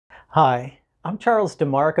Hi, I'm Charles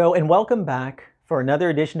DeMarco, and welcome back for another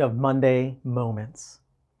edition of Monday Moments.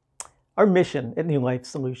 Our mission at New Life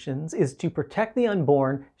Solutions is to protect the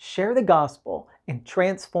unborn, share the gospel, and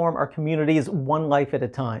transform our communities one life at a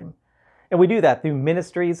time. And we do that through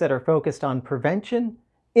ministries that are focused on prevention,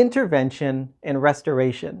 intervention, and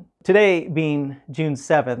restoration. Today being June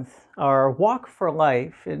 7th, our Walk for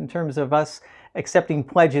Life, in terms of us accepting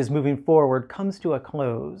pledges moving forward, comes to a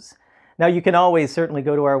close. Now, you can always certainly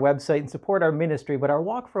go to our website and support our ministry, but our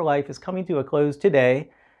Walk for Life is coming to a close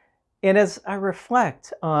today. And as I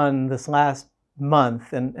reflect on this last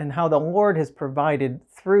month and how the Lord has provided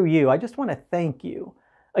through you, I just want to thank you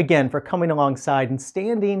again for coming alongside and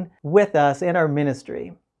standing with us in our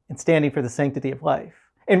ministry and standing for the sanctity of life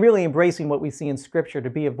and really embracing what we see in Scripture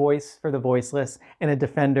to be a voice for the voiceless and a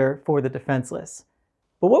defender for the defenseless.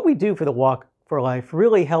 But what we do for the Walk for Life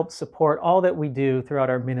really helps support all that we do throughout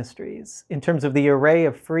our ministries in terms of the array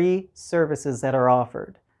of free services that are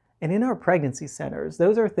offered. And in our pregnancy centers,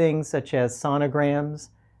 those are things such as sonograms,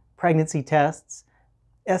 pregnancy tests,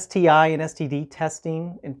 STI and STD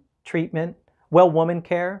testing and treatment, well-woman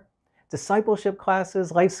care, discipleship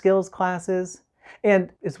classes, life skills classes.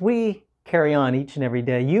 And as we carry on each and every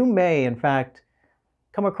day, you may, in fact,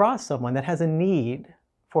 come across someone that has a need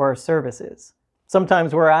for our services.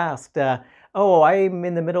 Sometimes we're asked, oh, I'm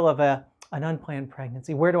in the middle of an unplanned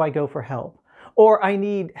pregnancy. Where do I go for help? Or I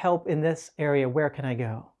need help in this area. Where can I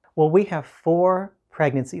go? Well, we have 4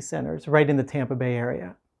 pregnancy centers right in the Tampa Bay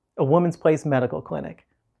area, a Woman's Place medical clinic.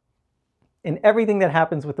 And everything that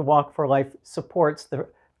happens with the Walk for Life supports the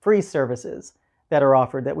free services that are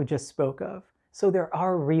offered that we just spoke of. So there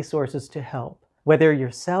are resources to help. Whether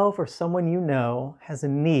yourself or someone you know has a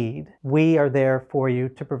need, we are there for you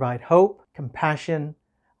to provide hope, compassion,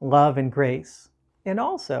 love, and grace. And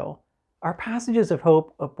also our Passages of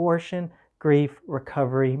Hope abortion, grief,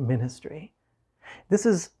 recovery ministry. This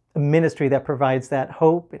is a ministry that provides that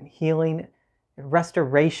hope and healing and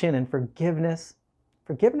restoration and forgiveness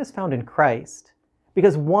found in Christ,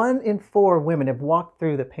 because 1 in 4 women have walked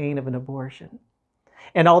through the pain of an abortion.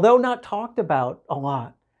 And although not talked about a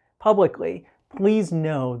lot publicly, please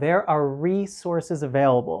know there are resources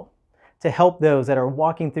available to help those that are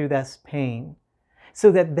walking through this pain so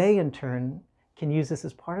that they in turn can use this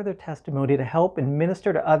as part of their testimony to help and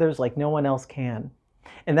minister to others like no one else can.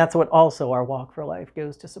 And that's what also our Walk for Life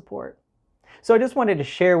goes to support. So I just wanted to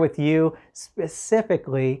share with you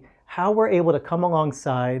specifically how we're able to come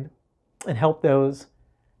alongside and help those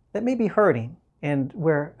that may be hurting, and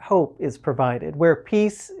where hope is provided, where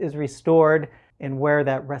peace is restored, and where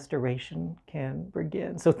that restoration can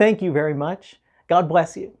begin. So thank you very much. God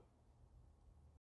bless you.